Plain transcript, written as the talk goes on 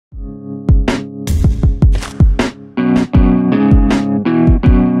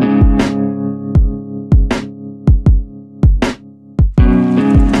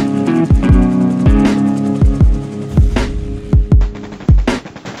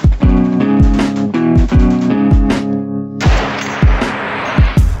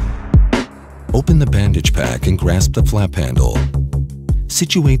the bandage pack and grasp the flap handle.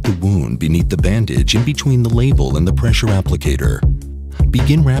 Situate the wound beneath the bandage in between the label and the pressure applicator.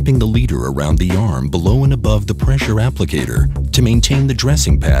 Begin wrapping the leader around the arm below and above the pressure applicator to maintain the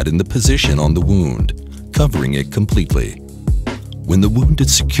dressing pad in the position on the wound, covering it completely. When the wound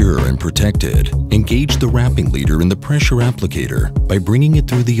is secure and protected, engage the wrapping leader in the pressure applicator by bringing it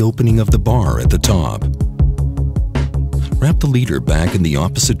through the opening of the bar at the top. Wrap the leader back in the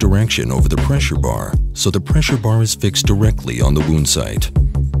opposite direction over the pressure bar so the pressure bar is fixed directly on the wound site.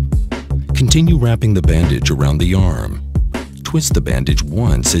 Continue wrapping the bandage around the arm. Twist the bandage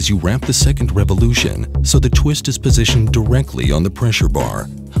once as you wrap the second revolution so the twist is positioned directly on the pressure bar,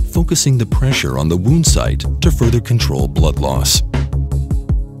 focusing the pressure on the wound site to further control blood loss.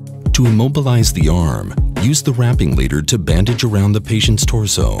 To immobilize the arm, use the wrapping leader to bandage around the patient's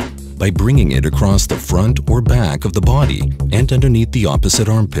torso by bringing it across the front or back of the body and underneath the opposite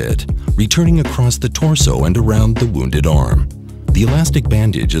armpit, returning across the torso and around the wounded arm. The elastic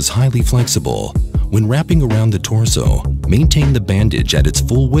bandage is highly flexible. When wrapping around the torso, maintain the bandage at its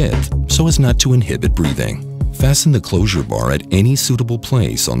full width so as not to inhibit breathing. Fasten the closure bar at any suitable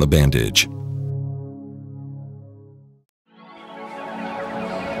place on the bandage.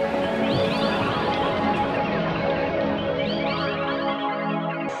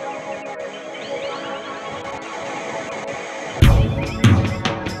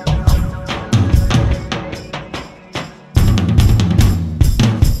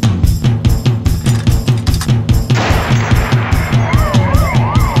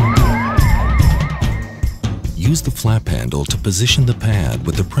 Use the flap handle to position the pad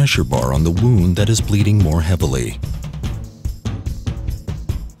with the pressure bar on the wound that is bleeding more heavily.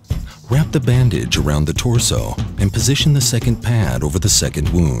 Wrap the bandage around the torso and position the second pad over the second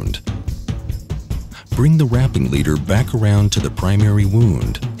wound. Bring the wrapping leader back around to the primary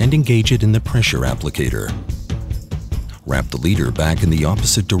wound and engage it in the pressure applicator. Wrap the leader back in the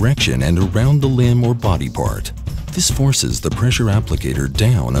opposite direction and around the limb or body part. This forces the pressure applicator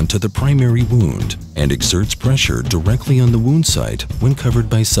down onto the primary wound and exerts pressure directly on the wound site when covered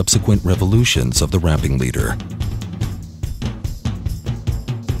by subsequent revolutions of the wrapping leader.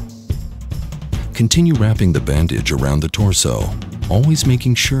 Continue wrapping the bandage around the torso, always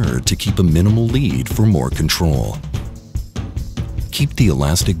making sure to keep a minimal lead for more control. Keep the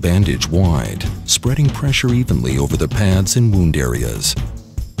elastic bandage wide, spreading pressure evenly over the pads and wound areas.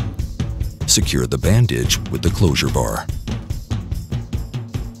 Secure the bandage with the closure bar.